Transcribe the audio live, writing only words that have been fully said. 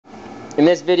In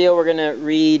this video we're going to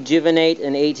rejuvenate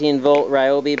an 18-volt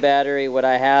Ryobi battery. What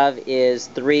I have is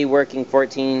 3 working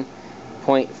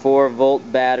 14.4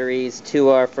 volt batteries. 2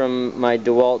 are from my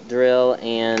DeWalt drill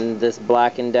and this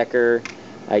Black & Decker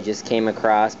I just came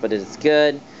across, but it's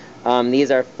good. These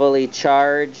are fully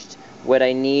charged. What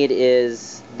I need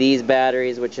is these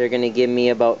batteries, which are going to give me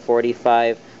about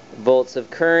 45 volts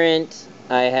of current.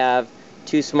 I have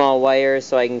 2 small wires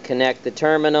so I can connect the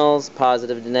terminals,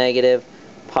 positive to negative,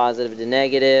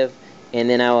 and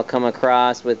then I will come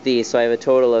across with these. So I have a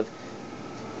total of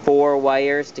 4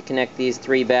 wires to connect these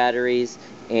 3 batteries,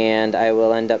 and I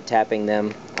will end up tapping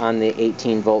them on the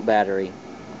 18-volt battery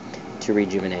to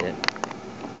rejuvenate it.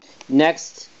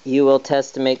 Next, you will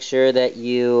test to make sure that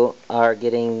you are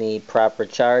getting the proper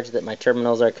charge, that my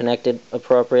terminals are connected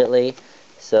appropriately.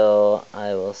 So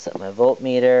I will set my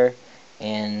voltmeter,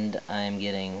 and I'm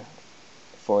getting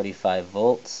 45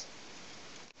 volts.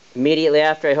 Immediately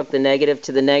after, I hook the negative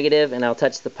to the negative, and I'll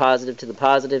touch the positive to the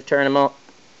positive terminal.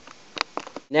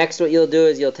 Next, what you'll do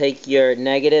is you'll take your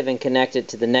negative and connect it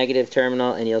to the negative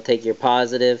terminal, and you'll take your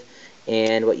positive,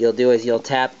 and what you'll do is you'll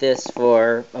tap this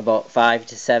for about 5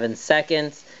 to 7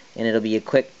 seconds, and it'll be a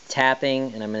quick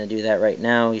tapping, and I'm going to do that right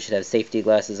now. You should have safety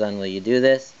glasses on while you do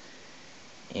this.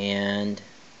 And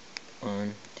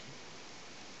 1,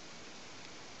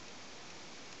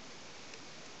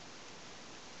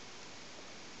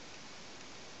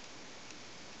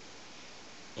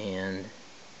 2, and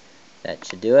that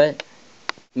should do it.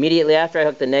 Immediately after, I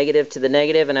hook the negative to the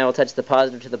negative, and I will touch the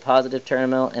positive to the positive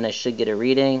terminal, and I should get a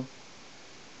reading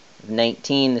of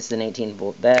 19. This is an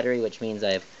 18-volt battery, which means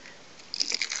I've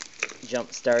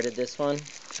jump-started this one.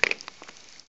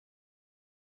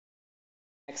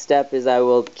 Next step is I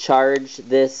will charge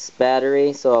this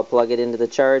battery, so I'll plug it into the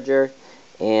charger,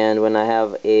 and when I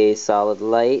have a solid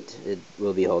light, it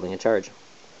will be holding a charge.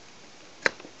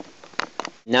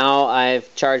 Now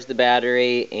I've charged the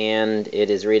battery, and it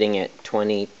is reading at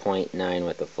 20.9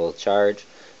 with a full charge.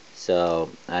 So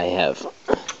I have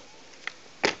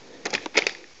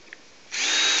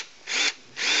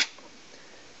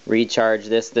recharged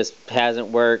this. This hasn't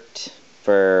worked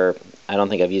for, I don't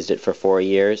think I've used it for 4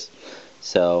 years.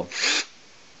 So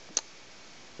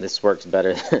this works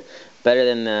better better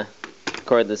than the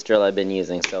cordless drill I've been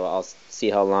using. So I'll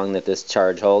see how long that this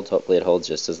charge holds. Hopefully it holds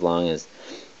just as long as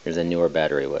a newer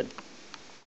battery would.